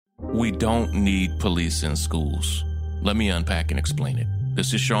We don't need police in schools. Let me unpack and explain it.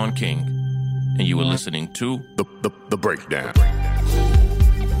 This is Sean King, and you are listening to The Breakdown.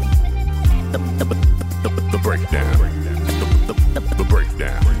 The Breakdown. The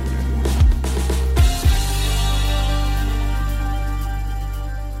Breakdown.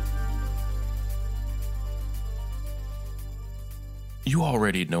 You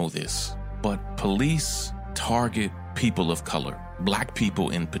already know this, but police target people of color, black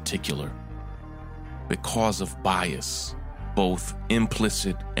people in particular, because of bias, both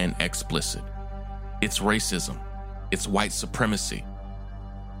implicit and explicit. It's racism, it's white supremacy,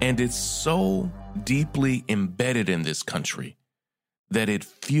 and it's so deeply embedded in this country that it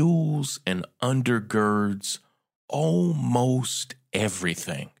fuels and undergirds almost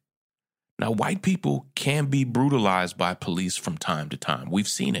everything. Now, white people can be brutalized by police from time to time. We've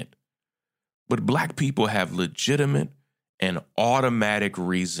seen it. But black people have legitimate and automatic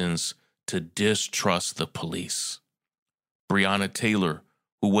reasons to distrust the police. Breonna Taylor,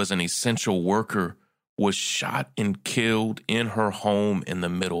 who was an essential worker, was shot and killed in her home in the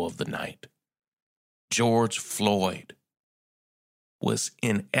middle of the night. George Floyd was,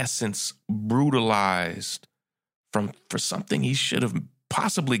 in essence, brutalized for something he should have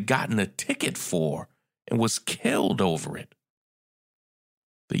possibly gotten a ticket for and was killed over it.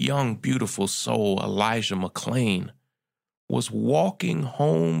 The young, beautiful soul, Elijah McClain, was walking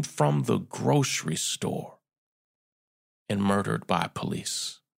home from the grocery store and murdered by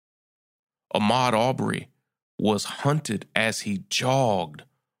police. Ahmaud Arbery was hunted as he jogged,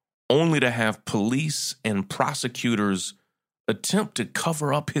 only to have police and prosecutors attempt to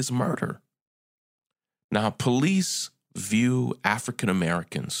cover up his murder. Now, police view African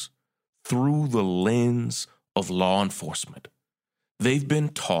Americans through the lens of law enforcement. They've been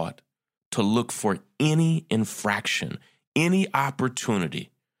taught to look for any infraction, any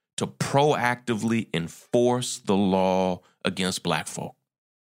opportunity to proactively enforce the law against black folk.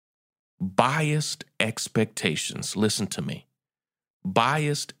 Biased expectations, listen to me,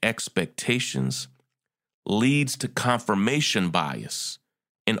 biased expectations leads to confirmation bias,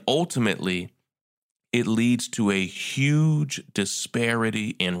 and ultimately, it leads to a huge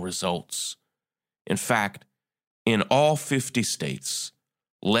disparity in results. In fact, in all 50 states,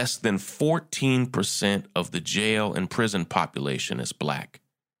 less than 14% of the jail and prison population is black.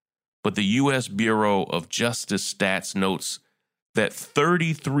 But the U.S. Bureau of Justice Stats notes that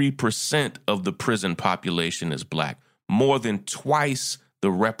 33% of the prison population is black, more than twice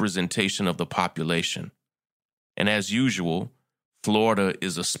the representation of the population. And as usual, Florida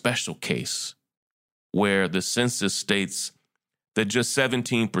is a special case, where the census states that just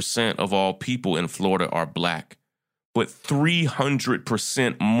 17% of all people in Florida are black, but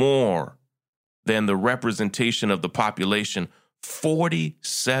 300% more than the representation of the population.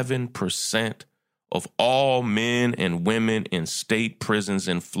 47% of all men and women in state prisons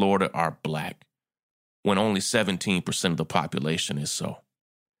in Florida are black, when only 17% of the population is so.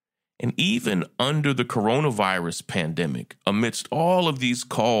 And even under the coronavirus pandemic, amidst all of these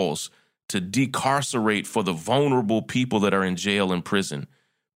calls to decarcerate for the vulnerable people that are in jail and prison,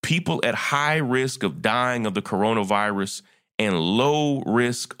 people at high risk of dying of the coronavirus and low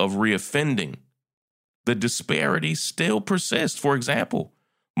risk of reoffending, the disparity still persists. For example,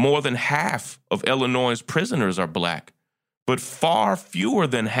 more than half of Illinois' prisoners are black, but far fewer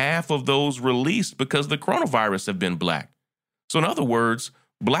than half of those released because of the coronavirus have been black. So in other words,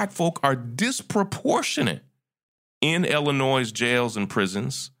 black folk are disproportionate in Illinois' jails and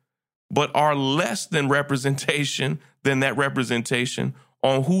prisons, but are less than that representation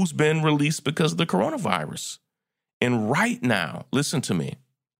on who's been released because of the coronavirus. And right now, listen to me,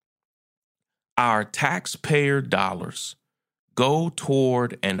 our taxpayer dollars go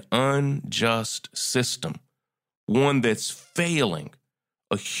toward an unjust system, one that's failing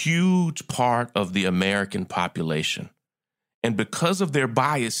a huge part of the American population. And because of their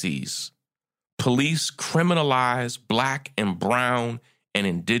biases, police criminalize black and brown and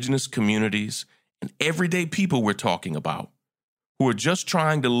indigenous communities and everyday people we're talking about who are just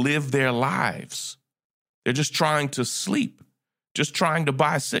trying to live their lives. They're just trying to sleep, just trying to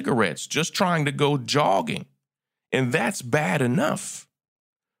buy cigarettes, just trying to go jogging. And that's bad enough.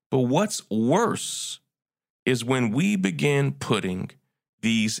 But what's worse is when we begin putting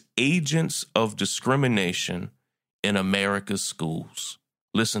these agents of discrimination in America's schools.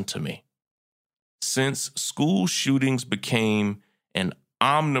 Listen to me. Since school shootings became an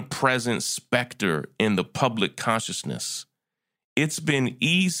omnipresent specter in the public consciousness, it's been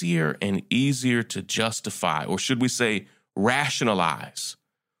easier and easier to justify, or should we say rationalize,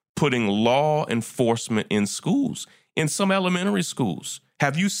 putting law enforcement in schools, in some elementary schools.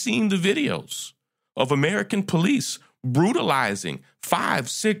 Have you seen the videos of American police brutalizing 5,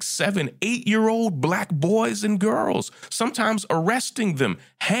 6, 7, 8-year-old black boys and girls, sometimes arresting them,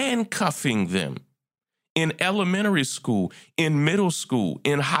 handcuffing them? In elementary school, in middle school,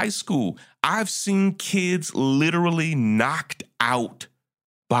 in high school, I've seen kids literally knocked out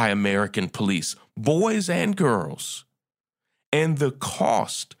by American police, boys and girls. And the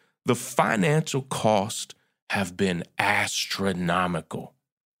cost, the financial cost, have been astronomical.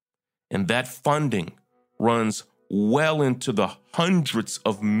 And that funding runs well into the hundreds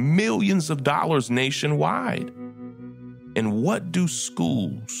of millions of dollars nationwide. And what do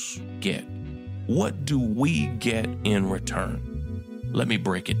schools get? What do we get in return? Let me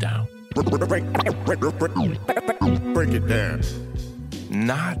break it down. Break it down.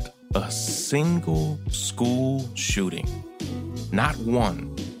 Not a single school shooting, not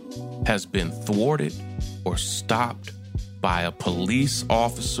one, has been thwarted or stopped by a police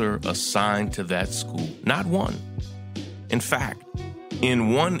officer assigned to that school. Not one. In fact,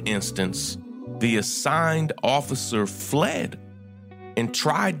 in one instance, the assigned officer fled and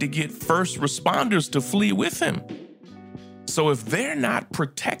tried to get first responders to flee with him. So if they're not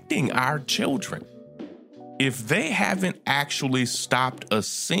protecting our children, if they haven't actually stopped a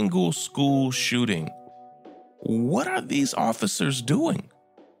single school shooting, what are these officers doing?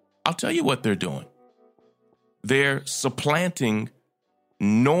 I'll tell you what they're doing. They're supplanting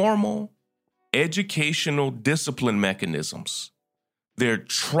normal educational discipline mechanisms. They're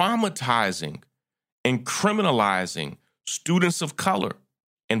traumatizing and criminalizing students of color,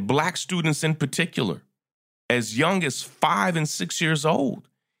 and black students in particular, as young as 5 and 6 years old,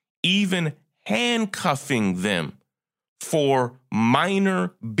 even handcuffing them for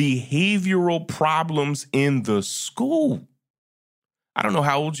minor behavioral problems in the school. I don't know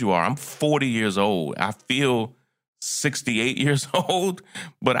how old you are. I'm 40 years old. I feel 68 years old,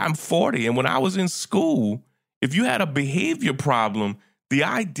 but I'm 40. And when I was in school, if you had a behavior problem, the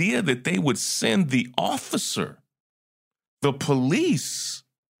idea that they would send the officer, the police,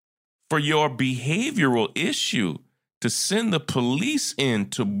 for your behavioral issue, to send the police in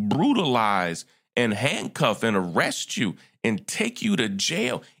to brutalize and handcuff and arrest you and take you to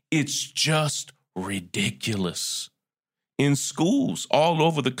jail, it's just ridiculous. In schools all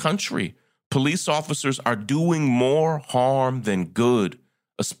over the country, police officers are doing more harm than good,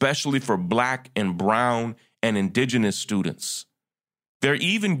 especially for black and brown and indigenous students. They're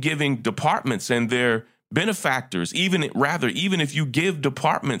even giving departments and their benefactors, even if you give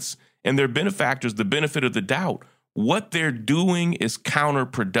departments and their benefactors the benefit of the doubt, what they're doing is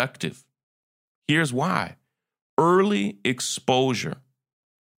counterproductive. Here's why. Early exposure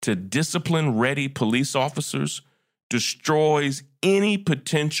to discipline-ready police officers destroys any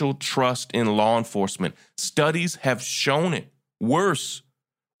potential trust in law enforcement. Studies have shown it. Worse,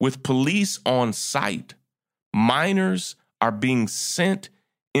 with police on site, minors are being sent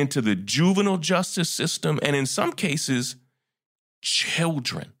into the juvenile justice system, and in some cases,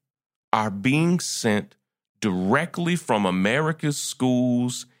 children are being sent directly from America's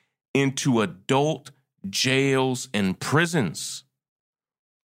schools into adult jails and prisons.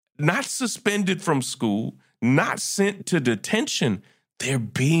 Not suspended from school, not sent to detention. They're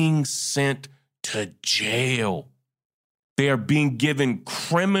being sent to jail. They are being given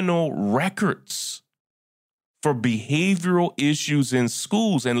criminal records for behavioral issues in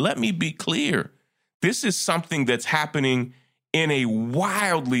schools. And let me be clear, this is something that's happening in a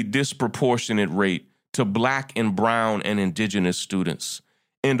wildly disproportionate rate to black and brown and indigenous students,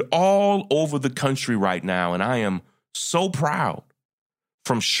 and all over the country right now. And I am so proud.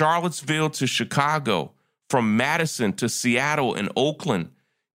 From Charlottesville to Chicago, from Madison to Seattle and Oakland,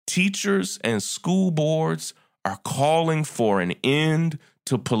 teachers and school boards are calling for an end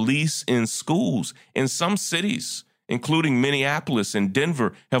to police in schools. And some cities, including Minneapolis and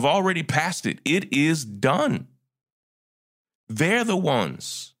Denver, have already passed it. It is done. They're the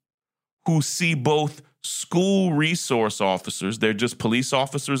ones who see both school resource officers, they're just police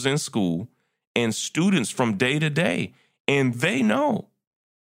officers in school, and students from day to day. And they know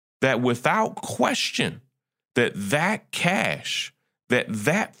that without question, that cash,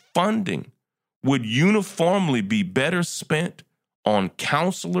 that funding would uniformly be better spent on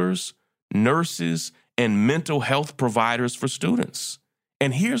counselors, nurses, and mental health providers for students.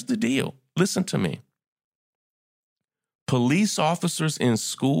 And here's the deal. Listen to me. Police officers in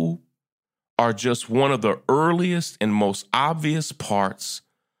school are just one of the earliest and most obvious parts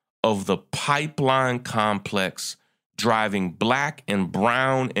of the pipeline complex driving black and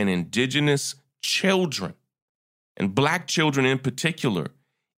brown and indigenous children, and black children in particular,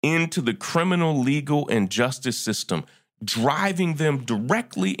 into the criminal, legal, and justice system, driving them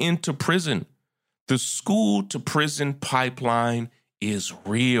directly into prison. The school to prison pipeline is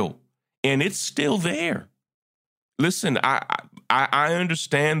real, and it's still there. Listen, I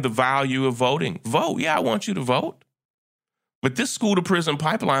understand the value of voting. Vote. Yeah, I want you to vote. But this school to prison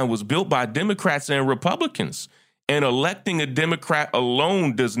pipeline was built by Democrats and Republicans, and electing a Democrat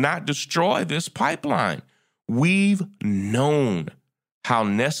alone does not destroy this pipeline. We've known how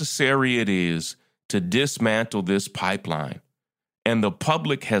necessary it is to dismantle this pipeline, and the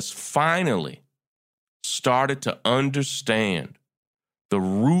public has finally started to understand the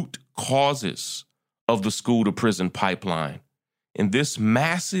root causes of the school to prison pipeline. In this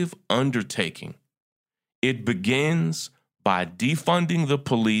massive undertaking, it begins by defunding the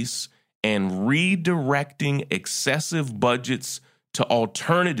police and redirecting excessive budgets to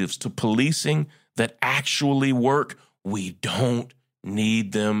alternatives to policing that actually work. We don't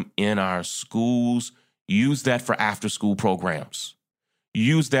need them in our schools. Use that for after-school programs.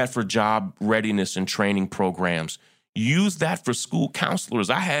 Use that for job readiness and training programs. Use that for school counselors.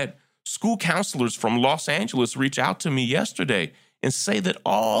 I had school counselors from Los Angeles reach out to me yesterday and say that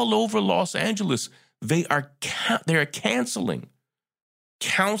all over Los Angeles, they are canceling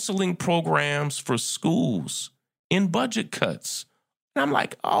counseling programs for schools in budget cuts. And I'm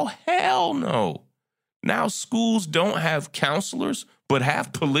like, oh, hell no. Now schools don't have counselors, but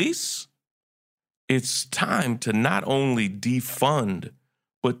have police? It's time to not only defund,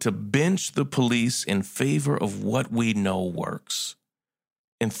 but to bench the police in favor of what we know works.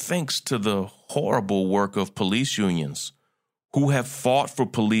 And thanks to the horrible work of police unions, who have fought for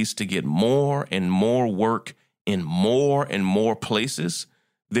police to get more and more work in more and more places,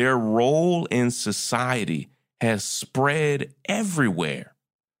 their role in society has spread everywhere.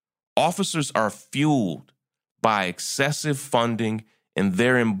 Officers are fueled by excessive funding, and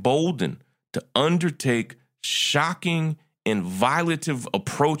they're emboldened to undertake shocking and violative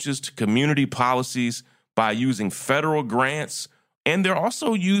approaches to community policies by using federal grants, and they're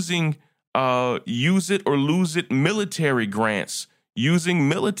also using use it or lose it military grants, using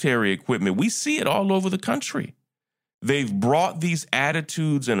military equipment. We see it all over the country. They've brought these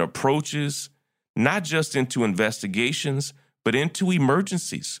attitudes and approaches not just into investigations, but into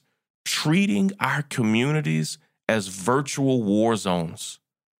emergencies, treating our communities as virtual war zones.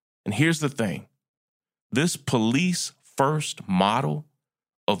 And here's the thing. This police-first model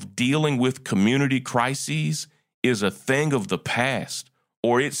of dealing with community crises is a thing of the past,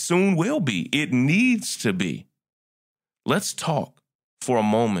 or it soon will be. It needs to be. Let's talk for a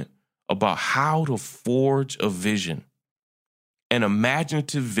moment about how to forge a vision, an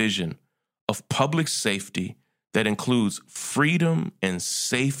imaginative vision of public safety that includes freedom and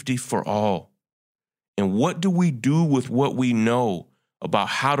safety for all. And what do we do with what we know about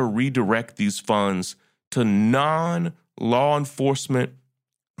how to redirect these funds to non-law enforcement,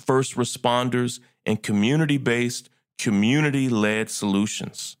 first responders, and community-based, community-led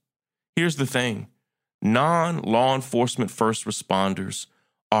solutions? Here's the thing. Non-law enforcement first responders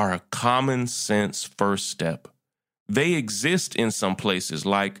are a common sense first step. They exist in some places,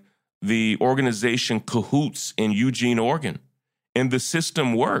 like the organization Cahoots in Eugene, Oregon, and the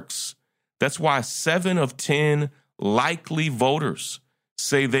system works. That's why 7 of 10 likely voters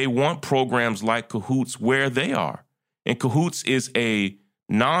say they want programs like Cahoots where they are. And Cahoots is a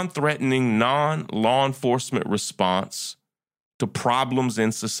non-threatening, non-law enforcement response to problems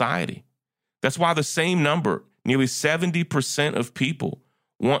in society. That's why the same number, nearly 70% of people,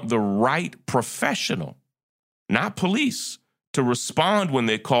 want the right professional, not police, to respond when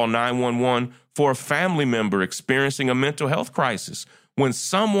they call 911 for a family member experiencing a mental health crisis. When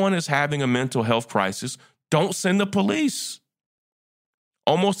someone is having a mental health crisis, don't send the police.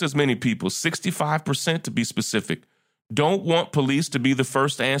 Almost as many people, 65% to be specific, don't want police to be the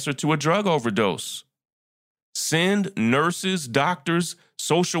first answer to a drug overdose. Send nurses, doctors,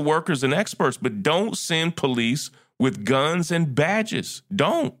 social workers, and experts, but don't send police with guns and badges.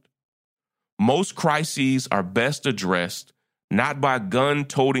 Don't. Most crises are best addressed not by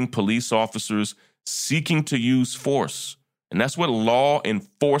gun-toting police officers seeking to use force. And that's what law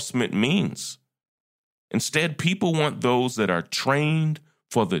enforcement means. Instead, people want those that are trained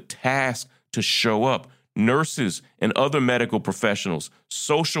for the task to show up. Nurses and other medical professionals,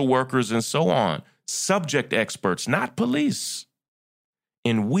 social workers, and so on. Subject experts, not police.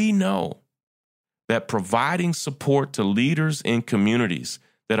 And we know that providing support to leaders in communities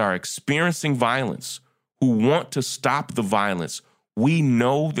that are experiencing violence, who want to stop the violence, we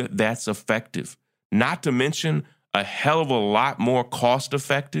know that that's effective. Not to mention a hell of a lot more cost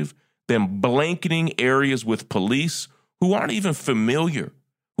effective than blanketing areas with police who aren't even familiar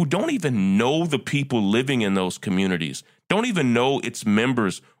who don't even know the people living in those communities, don't even know its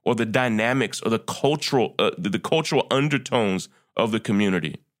members or the dynamics or the cultural undertones of the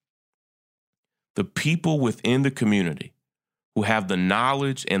community. The people within the community who have the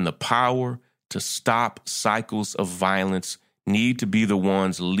knowledge and the power to stop cycles of violence need to be the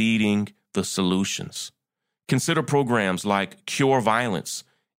ones leading the solutions. Consider programs like Cure Violence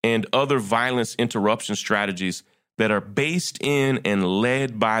and other violence interruption strategies that are based in and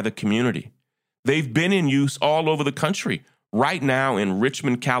led by the community. They've been in use all over the country. Right now in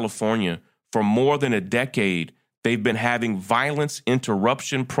Richmond, California, for more than a decade, they've been having violence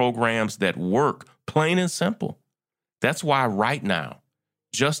interruption programs that work, plain and simple. That's why right now,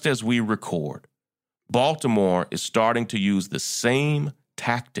 just as we record, Baltimore is starting to use the same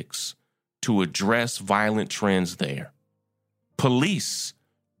tactics to address violent trends there. Police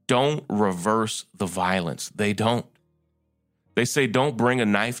don't reverse the violence. They don't. They say don't bring a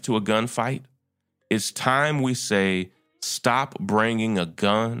knife to a gunfight. It's time we say stop bringing a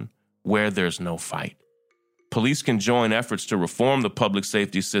gun where there's no fight. Police can join efforts to reform the public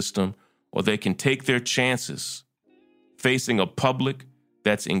safety system, or they can take their chances facing a public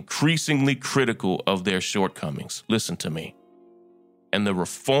that's increasingly critical of their shortcomings. Listen to me. And the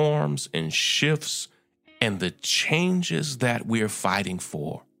reforms and shifts and the changes that we're fighting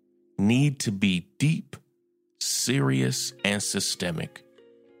for need to be deep, serious, and systemic.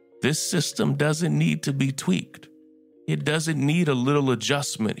 This system doesn't need to be tweaked. It doesn't need a little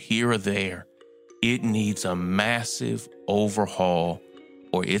adjustment here or there. It needs a massive overhaul,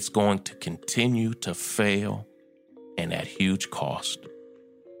 or it's going to continue to fail and at huge cost.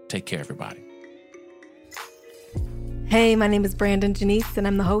 Take care, everybody. Hey, my name is Brandon Janice, and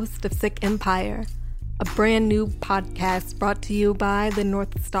I'm the host of Sick Empire, a brand new podcast brought to you by the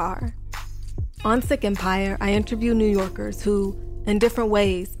North Star. On Sick Empire, I interview New Yorkers who, in different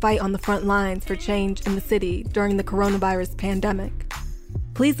ways, fight on the front lines for change in the city during the coronavirus pandemic.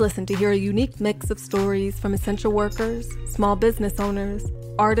 Please listen to hear a unique mix of stories from essential workers, small business owners,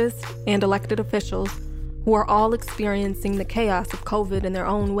 artists, and elected officials who are all experiencing the chaos of COVID in their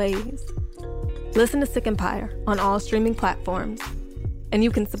own ways. Listen to Sick Empire on all streaming platforms, and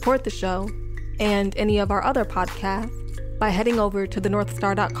you can support the show and any of our other podcasts by heading over to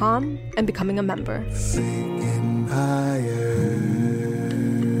thenorthstar.com and becoming a member. Sick Empire.